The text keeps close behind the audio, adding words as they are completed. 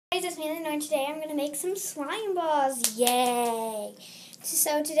guys, it's Mandy and today I'm going to make some slime balls. Yay!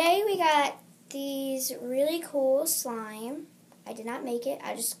 So today we got these really cool slime. I did not make it,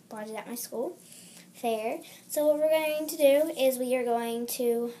 I just bought it at my school fair. So what we're going to do is we are going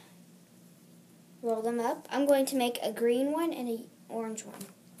to roll them up. I'm going to make a green one and an orange one.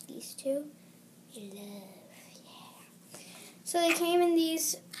 These two. Yeah. So they came in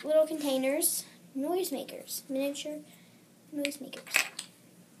these little containers, noisemakers, miniature noisemakers.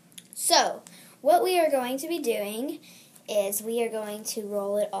 So, what we are going to be doing is we are going to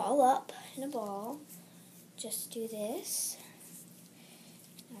roll it all up in a ball. Just do this.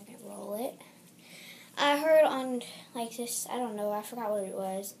 I'm going to roll it. I heard on, like this, I don't know, I forgot what it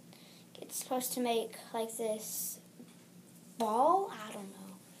was. It's supposed to make, like, this ball. I don't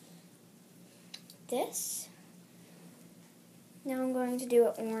know. This. Now I'm going to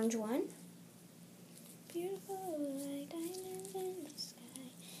do an orange one. Beautiful like diamonds in the sky.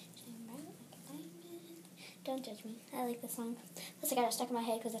 Don't judge me. I like this song. Plus I got it stuck in my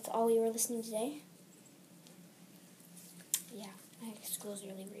head because that's all we were listening today. Yeah, my school's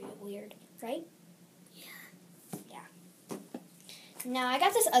really weird, right? Yeah. Now I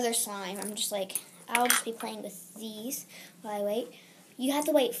got this other slime. I'm just like, I'll just be playing with these while I wait. You have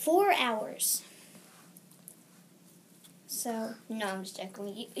to wait 4 hours. So, no, I'm just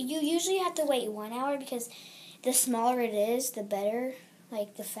joking. You usually have to wait 1 hour because the smaller it is, the better.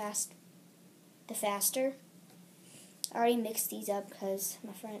 Like, the faster. I already mixed these up because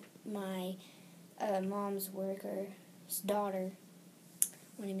my mom's worker's daughter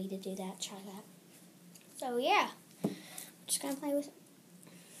wanted me to do that, try that. So yeah, I'm just gonna play with.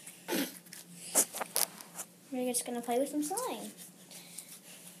 We're just gonna play with some slime.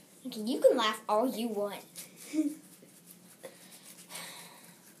 Okay, you can laugh all you want. We're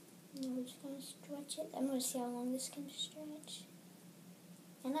just gonna stretch it. I'm gonna see how long this can stretch,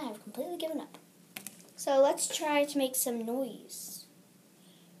 and I have completely given up. So let's try to make some noise.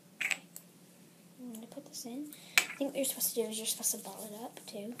 I'm going to put this in. I think what you're supposed to do is you're supposed to ball it up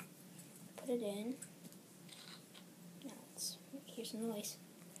too. Put it in. Now let's hear some noise.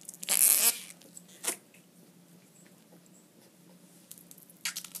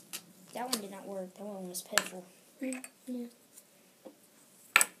 That one did not work. That one was pitiful. Yeah.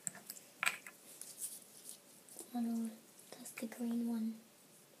 I don't know. That's the green one.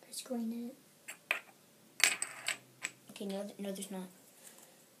 There's green in it. Okay, no, there's not.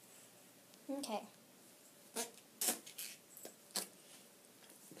 Okay.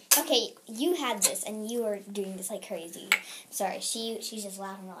 Okay, you had this, and you were doing this like crazy. Sorry, she's just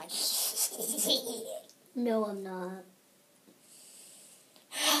laughing like. No, I'm not.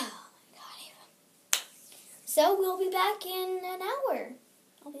 Oh my God, Ava. So we'll be back in an hour.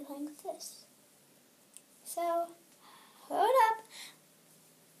 I'll be playing with this. So, hold up.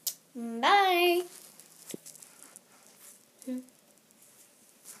 Bye.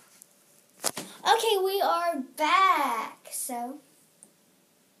 Okay, we are back. So,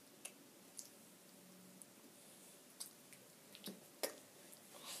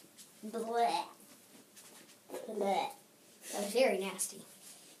 bleh. Bleh. That was very nasty.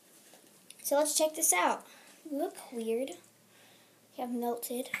 So let's check this out. Look weird. We have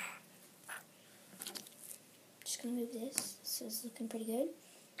melted. Just gonna move this. This is looking pretty good.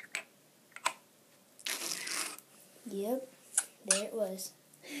 Yep, there it was.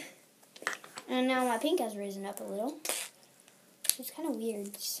 And now my pink has risen up a little. It's kind of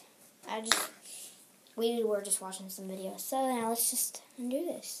weird. We were just watching some videos. So now let's just undo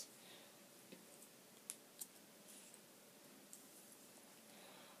this.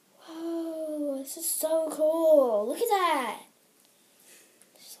 Whoa, this is so cool. Look at that.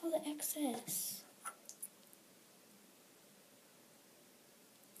 There's all the excess.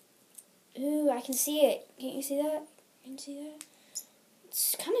 Ooh, I can see it. Can't you see that? Can you see that?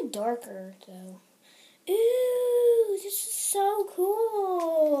 It's kind of darker, though. Ooh, this is so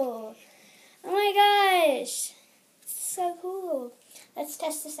cool. Oh my gosh. This is so cool. Let's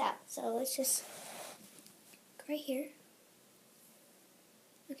test this out. So let's just go right here.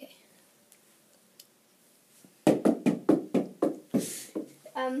 Okay.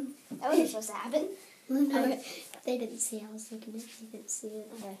 That wasn't supposed to happen. No, they didn't see. I was looking at it. They didn't see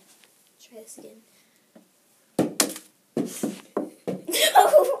it. Okay. Try this again.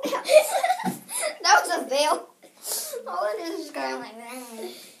 That was a fail. All it is going like that.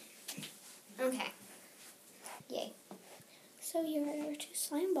 Okay. Yay. So here are our 2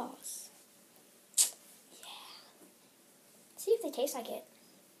 slime balls. Yeah. See if they taste like it.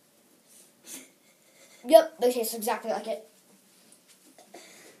 Yep, they taste exactly like it.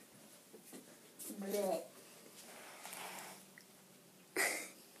 Blech.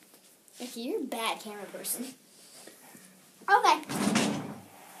 Okay, you're a bad camera person. Okay.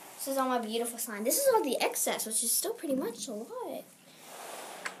 This is all my beautiful slime. This is all the excess, which is still pretty much a lot.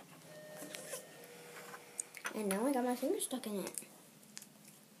 And now I got my finger stuck in it.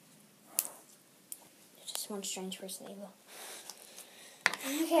 It's just one strange person, Ava.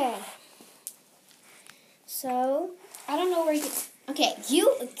 Okay. So, I don't know where you... Okay,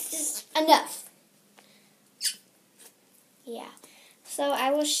 just enough. Yeah. So, I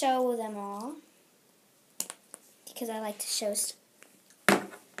will show them all. Because I like to show...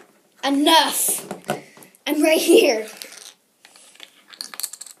 Enough! I'm right here.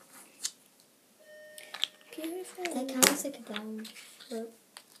 Beautiful. That kind of looks like a brown rope.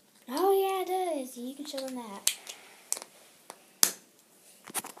 Oh, yeah, it does. You can show them that.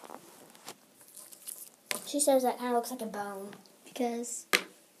 She says that kind of looks like a bone. Because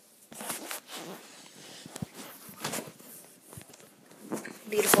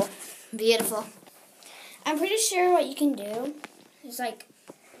Beautiful. Beautiful. I'm pretty sure what you can do is like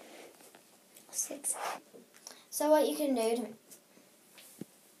 6. So what you can do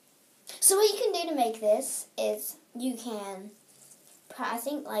to make this is you can, I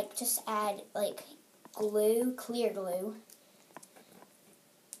think, like, just add like glue, clear glue,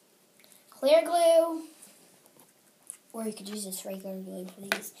 or you could use this regular glue for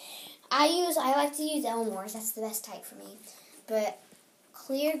these. I like to use Elmore's. That's the best type for me. But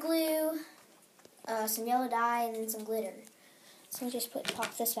clear glue, some yellow dye, and then some glitter. So I'll just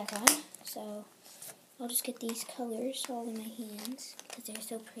pop this back on. So I'll just get these colors all in my hands because they're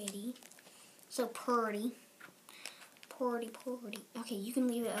so pretty. So pretty. Pretty. Okay, you can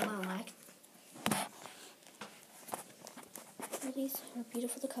leave it alone, like. These are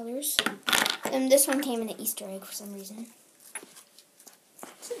beautiful, the colors. And this one came in an Easter egg for some reason.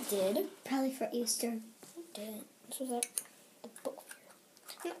 Yes, it did. probably for Easter. It didn't. This was at the book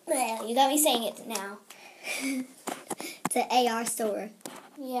fair. You got me saying it now. It's an AR store.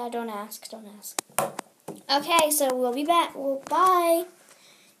 Yeah, don't ask. Okay, so we'll be back. Well, bye.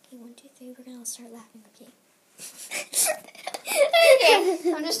 Okay, 1, 2, 3. We're gonna start laughing. Okay.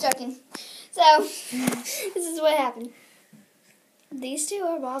 Okay, I'm just joking. So this is what happened. These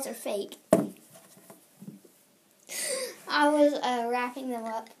 2 balls are fake. I was wrapping them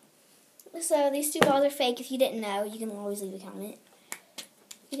up. So these 2 balls are fake. If you didn't know, you can always leave a comment.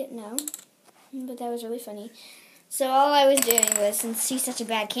 You didn't know, but that was really funny. So all I was doing was, since she's such a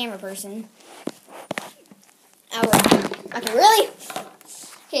bad camera person, okay, really?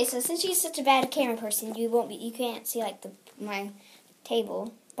 Okay, so since she's such a bad camera person, you can't see like my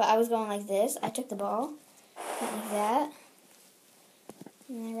table. But I was going like this. I took the ball, went like that,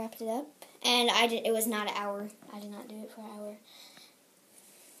 and I wrapped it up. And it was not an hour. I did not do it for an hour.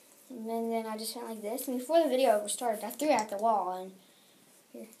 And then I just went like this. And before the video ever started, I threw it at the wall. And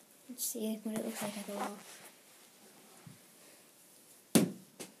here, let's see what it looks like at the wall.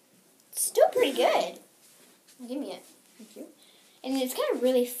 It's still pretty good. Give me it. Thank you. And it's kind of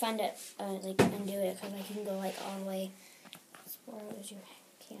really fun to like undo it because like you can go like all the way as far as you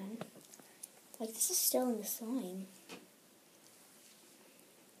can. Like this is still in the slime.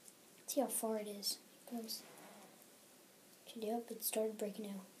 See how far it is. It goes. Yep, it started breaking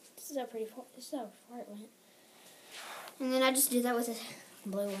out. This is how far it went. And then I just did that with a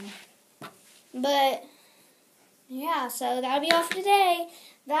blue one. But yeah, so that'll be all for today.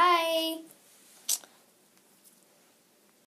 Bye.